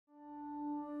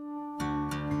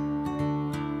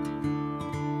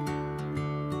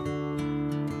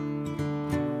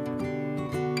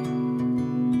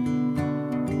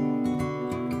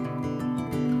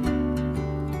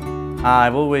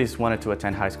I've always wanted to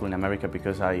attend high school in America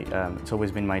because it's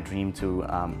always been my dream to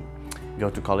go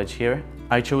to college here.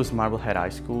 I chose Marblehead High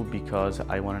School because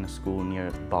I wanted a school near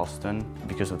Boston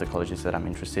because of the colleges that I'm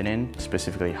interested in,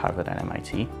 specifically Harvard and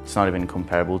MIT. It's not even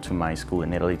comparable to my school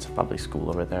in Italy. It's a public school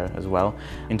over there as well.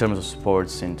 In terms of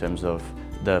sports, in terms of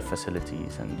the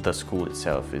facilities, and the school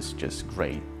itself is just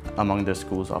great. Among the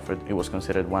schools offered, it was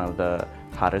considered one of the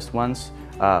hardest ones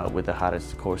with the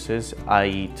hardest courses.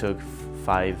 I took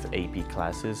 5 AP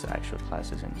classes, actual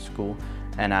classes in school,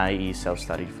 and I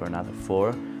self-studied for another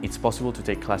 4. It's possible to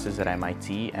take classes at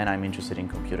MIT, and I'm interested in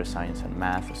computer science and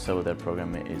math, so the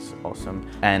program is awesome.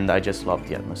 And I just love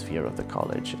the atmosphere of the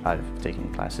college. I've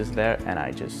taken classes there, and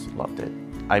I just loved it.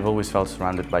 I've always felt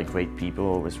surrounded by great people,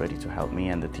 always ready to help me,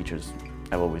 and the teachers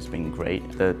have always been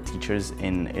great. The teachers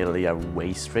in Italy are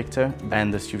way stricter,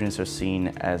 and the students are seen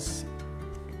as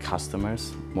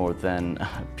customers more than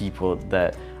people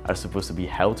that are supposed to be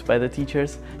helped by the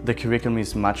teachers. The curriculum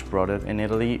is much broader in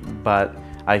Italy, but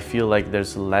I feel like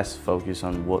there's less focus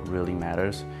on what really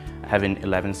matters. Having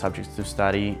 11 subjects to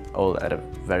study, all at a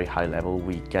very high level,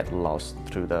 we get lost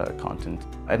through the content.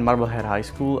 At Marblehead High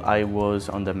School, I was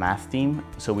on the math team,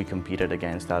 so we competed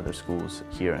against other schools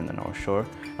here in the North Shore.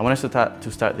 I wanted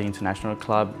to start the international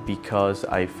club because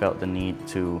I felt the need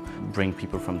to bring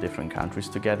people from different countries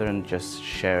together and just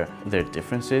share their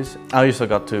differences. I also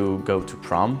got to go to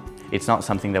prom. It's not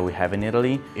something that we have in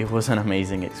Italy. It was an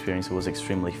amazing experience. It was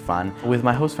extremely fun. With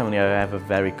my host family, I have a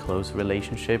very close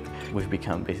relationship. We've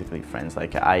become basically friends.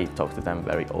 Like, I talk to them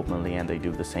very openly and they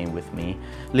do the same with me.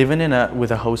 Living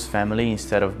with a host family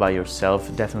instead of by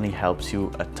yourself definitely helps you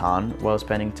a ton while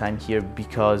spending time here,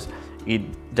 because it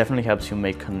definitely helps you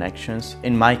make connections.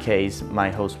 In my case, my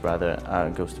host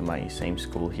brother goes to my same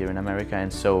school here in America,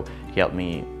 and so he helped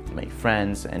me make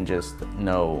friends and just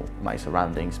know my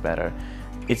surroundings better.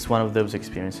 It's one of those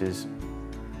experiences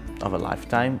of a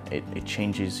lifetime. It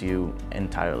changes you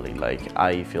entirely. Like,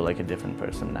 I feel like a different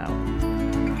person now.